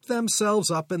wrapped themselves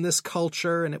up in this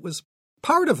culture, and it was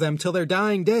part of them till their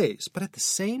dying days. But at the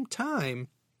same time,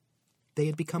 they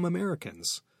had become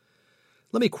Americans.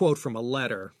 Let me quote from a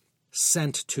letter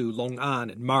sent to Long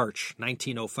An in March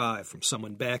 1905 from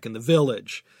someone back in the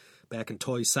village, back in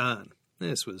Toi Son.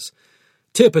 This was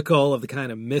typical of the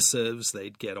kind of missives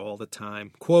they'd get all the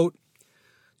time. Quote,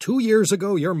 2 years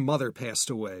ago, your mother passed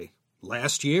away.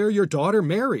 Last year, your daughter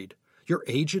married. Your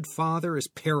aged father is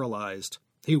paralyzed.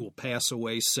 He will pass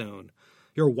away soon.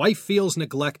 Your wife feels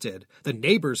neglected. The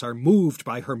neighbors are moved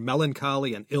by her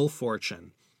melancholy and ill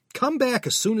fortune. Come back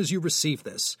as soon as you receive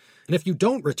this, and if you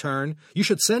don't return, you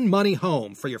should send money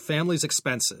home for your family's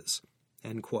expenses.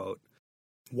 End quote.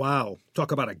 Wow,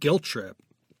 talk about a guilt trip.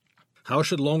 How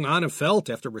should Long An have felt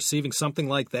after receiving something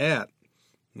like that?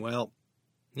 Well,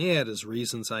 he had his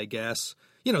reasons, I guess.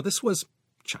 This was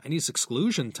Chinese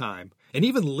exclusion time, and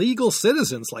even legal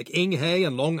citizens like Ing He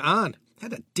and Long An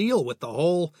had to deal with the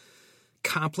whole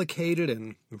complicated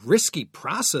and risky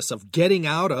process of getting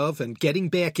out of and getting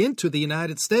back into the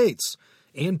United States.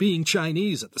 and being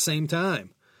Chinese at the same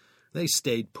time. They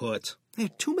stayed put.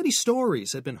 Too many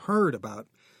stories had been heard about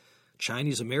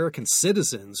Chinese-American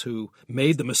citizens who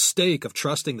made the mistake of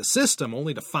trusting the system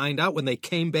only to find out when they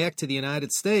came back to the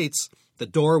United States, the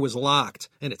door was locked,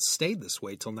 and it stayed this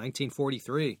way till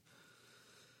 1943.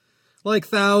 Like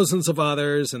thousands of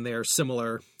others in their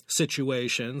similar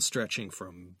situations, stretching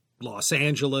from Los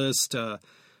Angeles to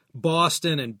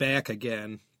Boston and back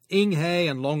again, Ing He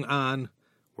and Long An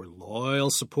were loyal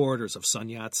supporters of Sun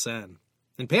Yat-sen.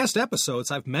 In past episodes,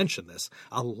 I've mentioned this.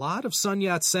 A lot of Sun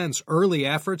Yat-sen's early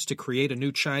efforts to create a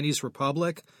new Chinese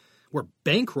republic were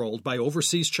bankrolled by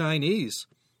overseas Chinese,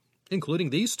 including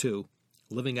these two,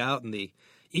 living out in the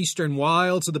eastern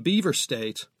wilds of the Beaver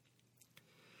State.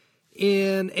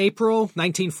 In April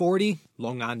 1940,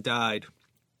 Long An died.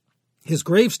 His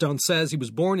gravestone says he was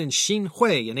born in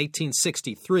Xinhui in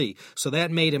 1863, so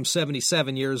that made him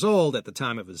 77 years old at the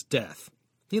time of his death.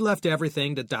 He left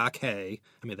everything to Doc Hay.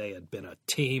 They had been a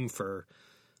team for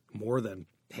more than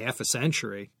half a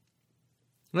century.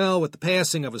 Well, with the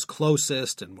passing of his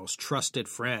closest and most trusted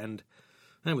friend,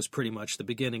 that was pretty much the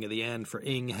beginning of the end for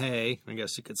Ing He, I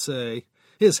guess you could say.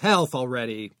 His health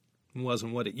already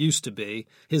wasn't what it used to be.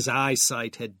 His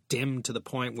eyesight had dimmed to the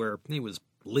point where he was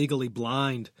legally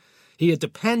blind. He had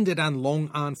depended on Long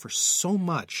An for so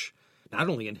much, not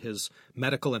only in his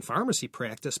medical and pharmacy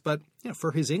practice, but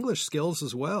for his English skills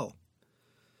as well.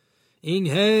 Ing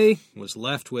He was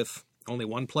left with only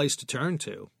one place to turn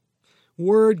to.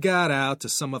 Word got out to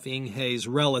some of Ing He's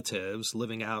relatives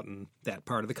living out in that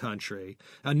part of the country.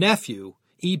 A nephew,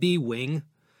 E.B. Wing,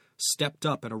 stepped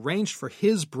up and arranged for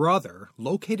his brother,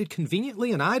 located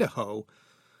conveniently in Idaho,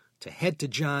 to head to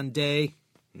John Day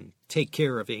and take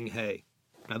care of Ing He.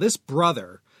 Now, this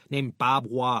brother, named Bob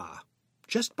Wah,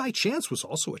 just by chance was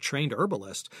also a trained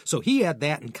herbalist, so he had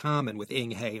that in common with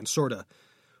Ing He and sort of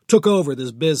took over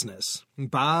this business.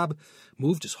 Bob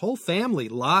moved his whole family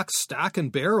lock, stock,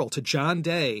 and barrel to John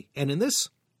Day, and in this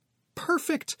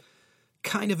perfect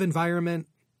kind of environment,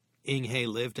 Ing He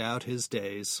lived out his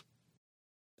days.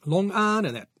 Long An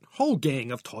and that whole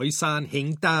gang of Toi Son,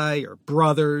 Hing Dai, or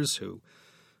brothers who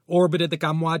orbited the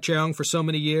Gamwajeong for so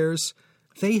many years,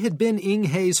 they had been Ing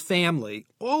He's family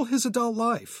all his adult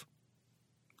life.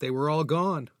 They were all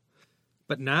gone.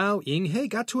 But now Ing He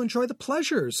got to enjoy the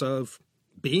pleasures of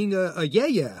being a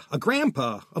yaya, a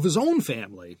grandpa of his own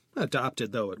family,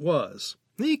 adopted though it was.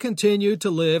 He continued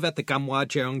to live at the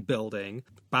Gamwajeong building.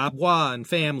 Bob Wah and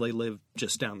family lived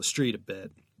just down the street a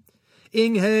bit.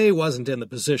 Ing He wasn't in the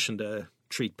position to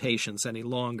treat patients any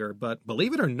longer, but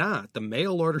believe it or not, the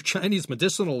mail-order Chinese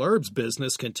medicinal herbs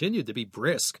business continued to be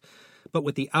brisk. But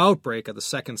with the outbreak of the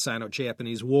Second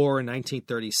Sino-Japanese War in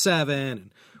 1937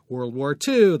 and World War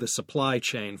II, the supply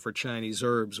chain for Chinese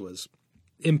herbs was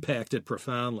impacted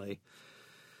profoundly.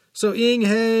 So Ing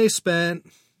He spent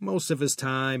most of his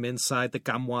time inside the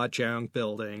Gamwajeong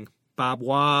building. Bob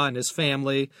Wah and his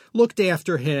family looked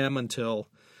after him until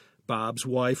Bob's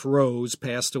wife, Rose,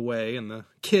 passed away, and the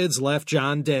kids left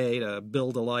John Day to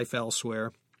build a life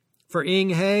elsewhere. For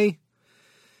Ing He,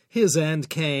 his end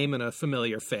came in a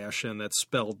familiar fashion that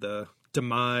spelled the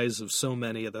demise of so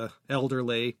many of the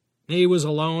elderly. He was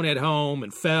alone at home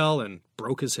and fell and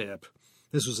broke his hip.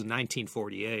 This was in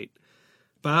 1948.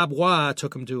 Bob Wah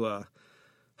took him to a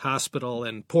hospital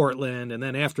in Portland, and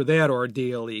then after that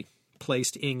ordeal, he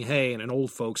placed Ing He in an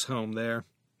old folks' home there.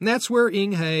 And that's where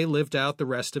Ing He lived out the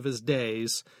rest of his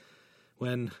days.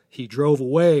 When he drove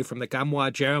away from the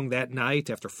Gamwajeong that night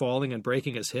after falling and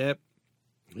breaking his hip,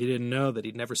 he didn't know that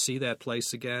he'd never see that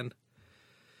place again.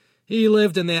 He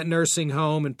lived in that nursing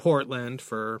home in Portland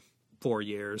for 4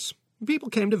 years. People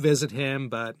came to visit him,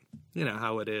 but you know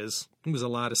how it is. It was a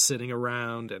lot of sitting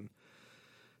around and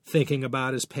thinking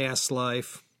about his past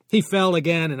life. He fell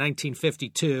again in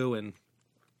 1952, and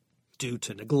due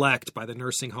to neglect by the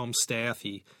nursing home staff,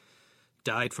 he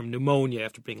died from pneumonia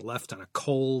after being left on a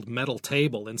cold metal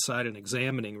table inside an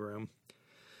examining room.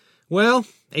 Well,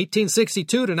 1862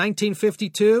 to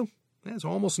 1952, that's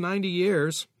almost 90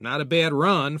 years. Not a bad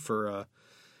run for a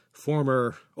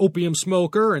former opium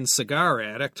smoker and cigar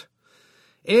addict.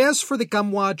 As for the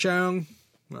Gamwajeong,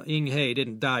 well, Ing He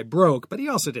didn't die broke, but he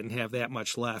also didn't have that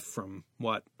much left from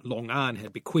what Long An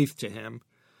had bequeathed to him.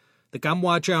 The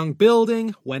Gamwajeong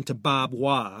building went to Bob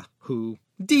Wah, who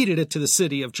deeded it to the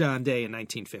city of John Day in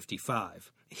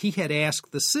 1955. He had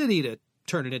asked the city to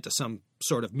turn it into some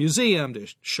sort of museum to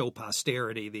show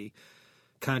posterity the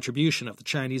contribution of the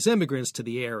Chinese immigrants to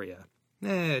the area.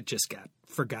 It just got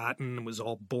forgotten and was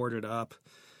all boarded up.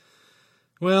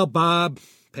 Well, Bob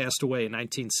passed away in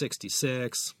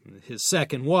 1966. His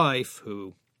second wife,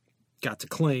 who got to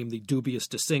claim the dubious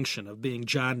distinction of being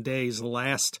John Day's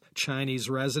last Chinese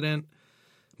resident,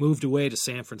 moved away to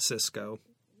San Francisco.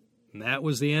 And that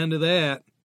was the end of that.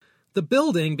 The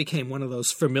building became one of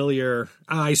those familiar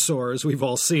eyesores we've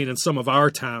all seen in some of our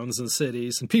towns and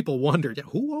cities, and people wondered,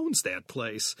 who owns that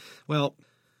place? Well,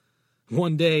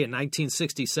 one day in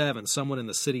 1967, someone in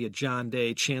the city of John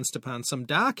Day chanced upon some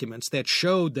documents that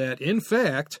showed that, in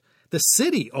fact, the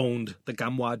city owned the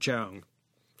Gamwajiang.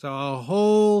 So a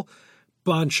whole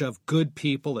bunch of good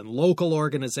people and local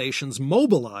organizations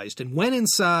mobilized and went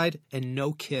inside, and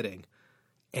no kidding,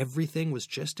 everything was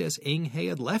just as Ing He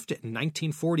had left it in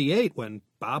 1948 when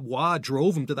Bob Wah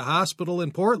drove him to the hospital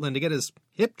in Portland to get his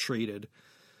hip treated.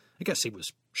 I guess he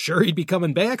was sure he'd be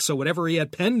coming back, so whatever he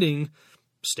had pending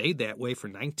stayed that way for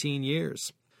 19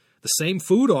 years. The same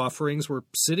food offerings were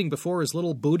sitting before his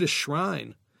little Buddhist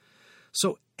shrine.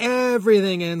 So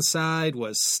everything inside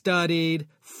was studied,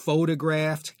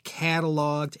 photographed,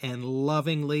 cataloged, and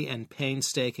lovingly and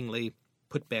painstakingly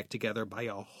put back together by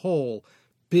a whole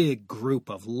big group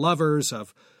of lovers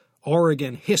of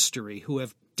Oregon history who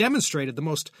have demonstrated the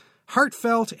most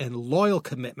heartfelt and loyal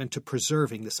commitment to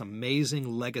preserving this amazing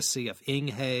legacy of Ing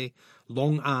He,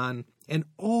 Long An, and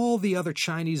all the other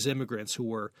Chinese immigrants who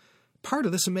were part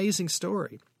of this amazing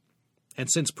story. And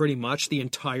since pretty much the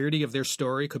entirety of their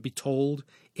story could be told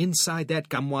inside that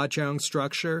Gamwajiang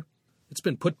structure, it's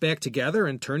been put back together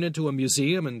and turned into a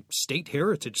museum and state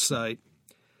heritage site.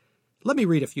 Let me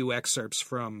read a few excerpts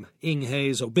from Ing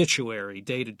He's obituary,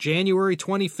 dated January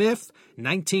 25th,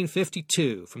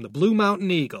 1952, from the Blue Mountain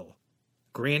Eagle,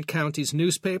 Grant County's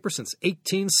newspaper since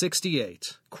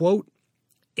 1868. Quote,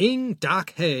 Ing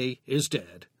Dak He is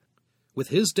dead. With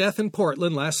his death in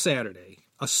Portland last Saturday,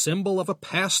 a symbol of a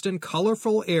past and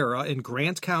colorful era in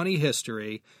Grant County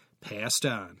history passed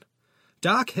on.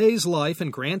 Dak He's life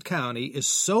in Grant County is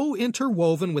so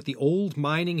interwoven with the old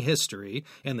mining history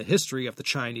and the history of the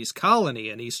Chinese colony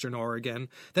in eastern Oregon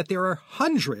that there are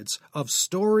hundreds of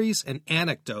stories and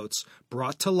anecdotes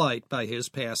brought to light by his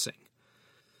passing.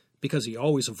 Because he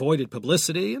always avoided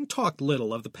publicity and talked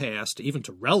little of the past, even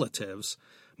to relatives,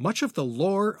 much of the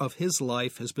lore of his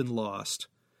life has been lost.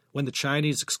 When the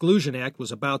Chinese Exclusion Act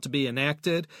was about to be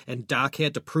enacted and Dak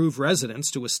had to prove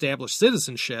residence to establish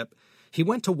citizenship, he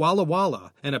went to Walla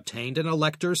Walla and obtained an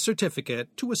elector's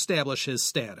certificate to establish his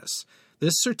status.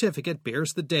 This certificate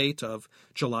bears the date of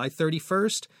July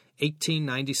 31st,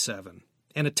 1897,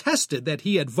 and attested that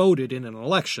he had voted in an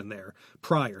election there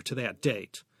prior to that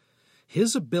date.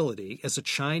 His ability as a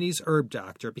Chinese herb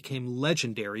doctor became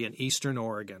legendary in eastern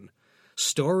Oregon.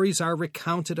 Stories are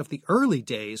recounted of the early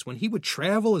days when he would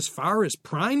travel as far as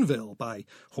Prineville by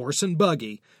horse and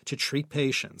buggy to treat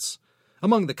patients.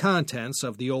 Among the contents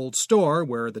of the old store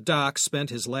where the doc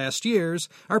spent his last years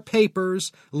are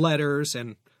papers, letters,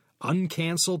 and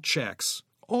uncanceled checks,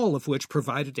 all of which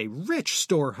provided a rich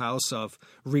storehouse of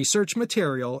research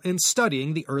material in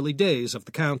studying the early days of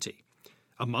the county.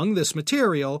 Among this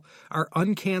material are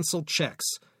uncanceled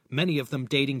checks, many of them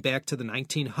dating back to the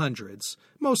 1900s,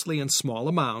 mostly in small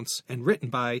amounts, and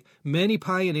written by many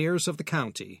pioneers of the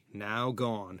county, now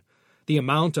gone. The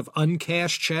amount of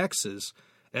uncashed checks is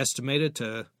estimated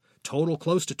to total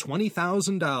close to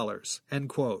 $20,000, end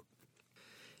quote.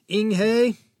 Ing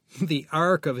He, the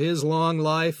arc of his long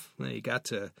life, he got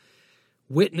to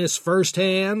witness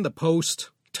firsthand the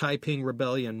post-Taiping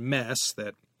Rebellion mess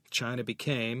that China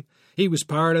became. He was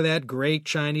part of that great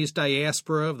Chinese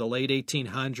diaspora of the late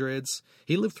 1800s.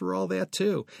 He lived through all that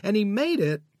too, and he made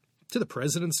it to the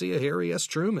presidency of Harry S.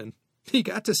 Truman. He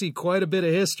got to see quite a bit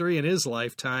of history in his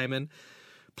lifetime and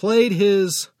played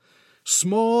his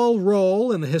small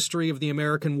role in the history of the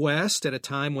American West at a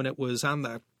time when it was on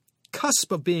the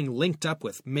cusp of being linked up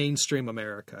with mainstream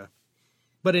America.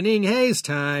 But in Ing He's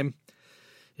time,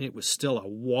 it was still a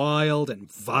wild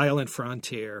and violent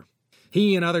frontier.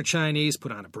 He and other Chinese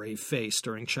put on a brave face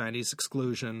during Chinese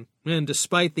exclusion, and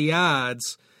despite the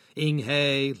odds, Ing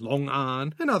He, Long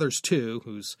An, and others too,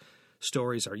 whose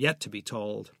stories are yet to be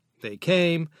told, they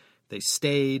came, they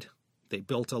stayed, they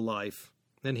built a life.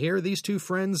 And here these two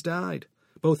friends died.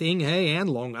 Both Ing He and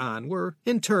Long An were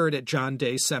interred at John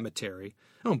Day Cemetery.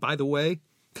 Oh, and by the way,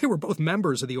 they were both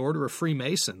members of the Order of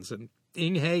Freemasons, and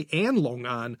Ing He and Long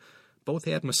An both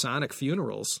had Masonic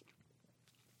funerals.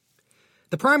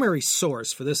 The primary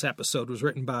source for this episode was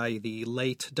written by the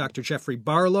late Dr. Jeffrey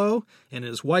Barlow and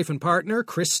his wife and partner,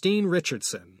 Christine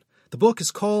Richardson. The book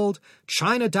is called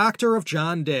China Doctor of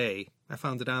John Day. I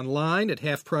found it online at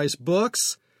Half Price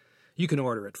Books. You can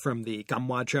order it from the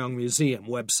Gamwajiang Museum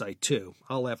website, too.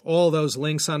 I'll have all those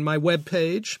links on my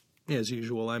webpage, as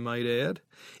usual, I might add.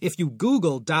 If you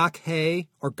Google Dak He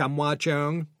or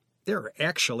Gamwajiang, there are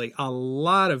actually a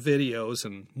lot of videos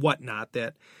and whatnot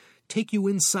that take you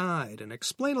inside and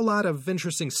explain a lot of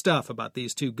interesting stuff about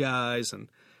these two guys and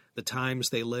the times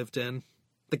they lived in.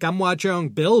 The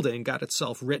Gamhwajong building got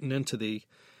itself written into the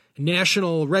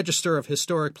National Register of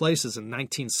Historic Places in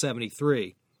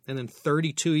 1973. And then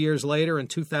 32 years later, in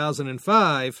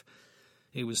 2005,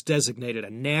 it was designated a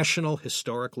National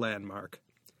Historic Landmark.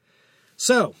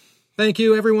 So, thank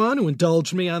you everyone who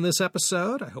indulged me on this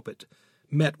episode. I hope it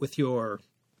met with your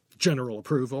general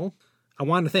approval. I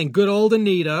want to thank good old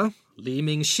Anita, Li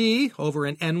Mingxi, over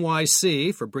in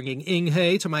NYC, for bringing Ing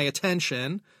He to my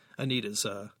attention. Anita's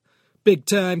a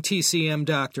big-time TCM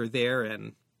doctor there,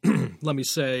 and let me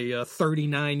say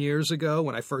 39 years ago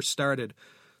when I first started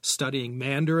studying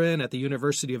Mandarin at the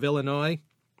University of Illinois,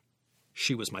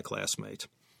 she was my classmate.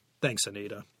 Thanks,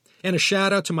 Anita. And a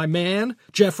shout-out to my man,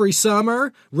 Jeffrey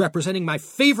Summer, representing my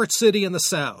favorite city in the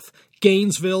South,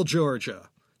 Gainesville, Georgia.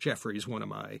 Jeffrey's one of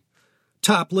my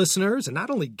top listeners, and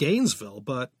not only Gainesville,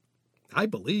 but I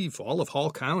believe all of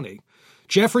Hall County.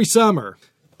 Jeffrey Summer,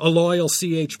 a loyal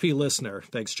CHP listener.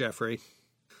 Thanks, Jeffrey.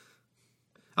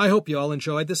 I hope you all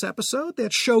enjoyed this episode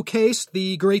that showcased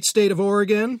the great state of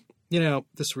Oregon. You know,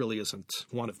 this really isn't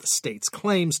one of the state's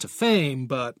claims to fame,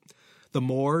 but the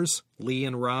Moores, Lee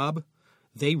and Rob,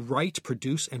 they write,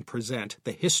 produce, and present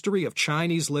the History of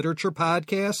Chinese Literature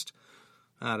podcast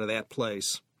out of that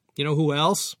place. You know who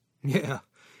else? Yeah,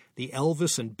 the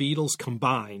Elvis and Beatles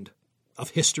combined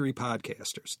of history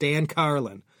podcasters. Dan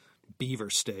Carlin, Beaver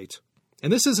State.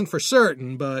 And this isn't for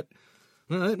certain, but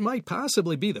it might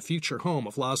possibly be the future home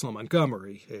of Laszlo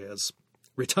Montgomery, as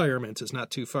retirement is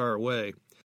not too far away.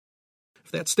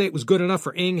 If that state was good enough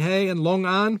for Ing He and Long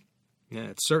An, yeah,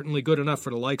 it's certainly good enough for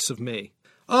the likes of me.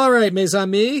 All right, mes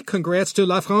amis, congrats to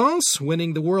La France,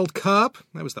 winning the World Cup.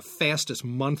 That was the fastest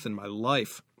month in my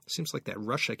life. Seems like that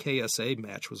Russia-KSA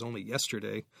match was only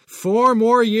yesterday. 4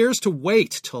 more years to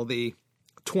wait till the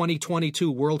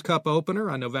 2022 World Cup opener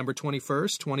on November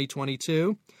 21st,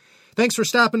 2022. Thanks for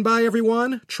stopping by,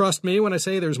 everyone. Trust me when I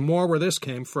say there's more where this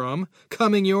came from,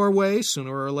 coming your way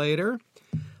sooner or later.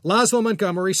 Laszlo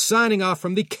Montgomery signing off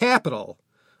from the capital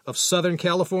of Southern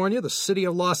California, the city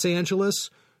of Los Angeles.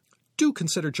 Do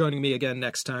consider joining me again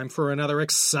next time for another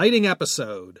exciting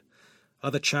episode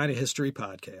of the China History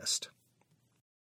Podcast.